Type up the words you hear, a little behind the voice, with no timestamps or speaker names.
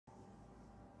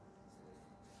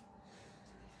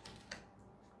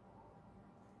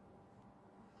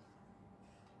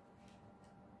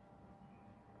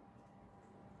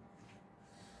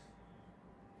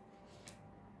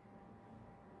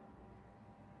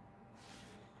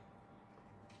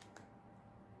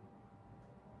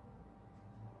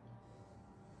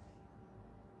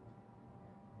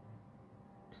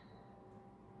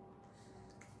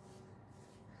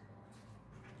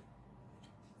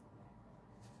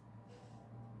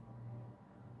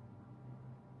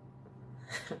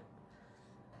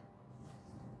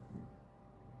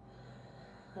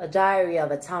A Diary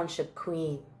of a Township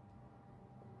Queen.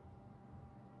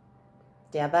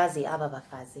 Diabazi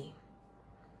ababafazi.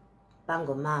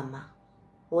 Bango mama.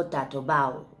 Otato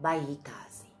bawo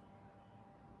bayigazi.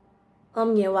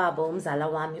 Omnye wabo umzala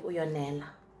wami uyonela.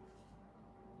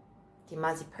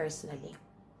 Dimazi personally.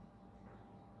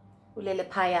 Ulele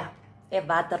phaya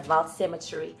eVaterwald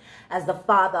Cemetery as the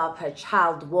father of her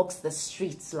child walks the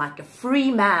streets like a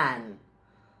free man,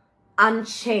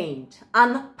 unchained,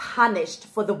 unpunished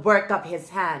for the work of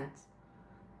his hands.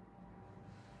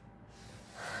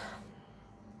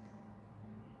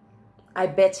 I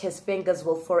bet his fingers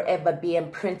will forever be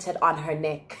imprinted on her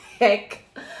neck. Heck,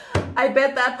 I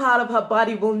bet that part of her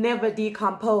body will never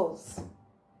decompose.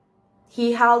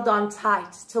 He held on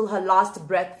tight till her last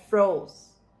breath froze.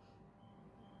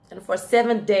 And for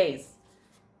 7 days,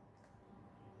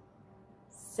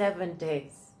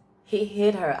 he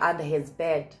hid her under his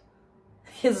bed,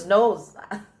 his nose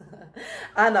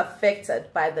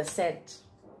unaffected by the scent,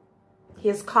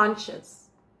 his conscience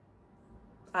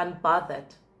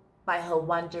unbothered by her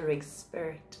wandering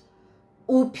spirit.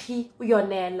 Uphi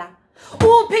uyonela,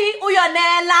 uphi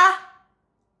uyonela.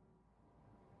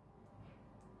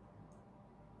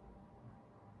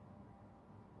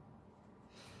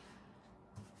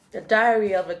 The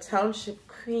Diary of a Township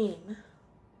Queen.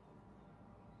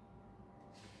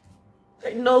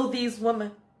 I know these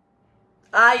women.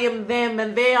 I am them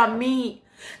and they are me.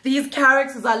 These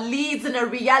characters are leads in a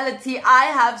reality I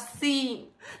have seen.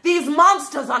 These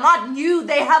monsters are not new.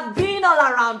 They have been all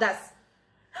around us.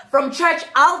 From church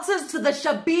altars to the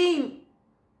shabin.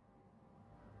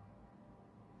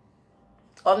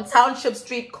 On township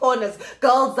street corners,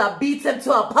 girls are beaten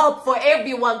to a pulp for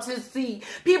everyone to see.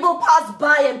 People pass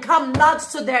by and come not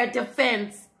to their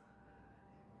defense.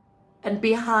 And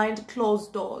behind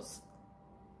closed doors,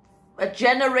 a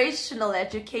generational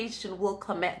education will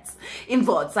commence.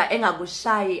 Invotsa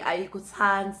engagushayi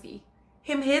ayikuthanzi.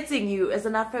 Him hitting you is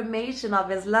an affirmation of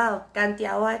his love. Kanti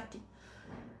awati.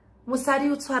 Musadi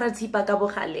utwara tipa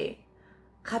kabukhale.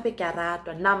 Kabe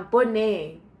karatwa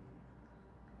nampone.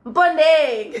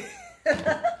 Mponeng.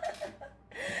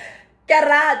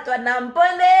 Karatwa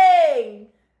namponeng.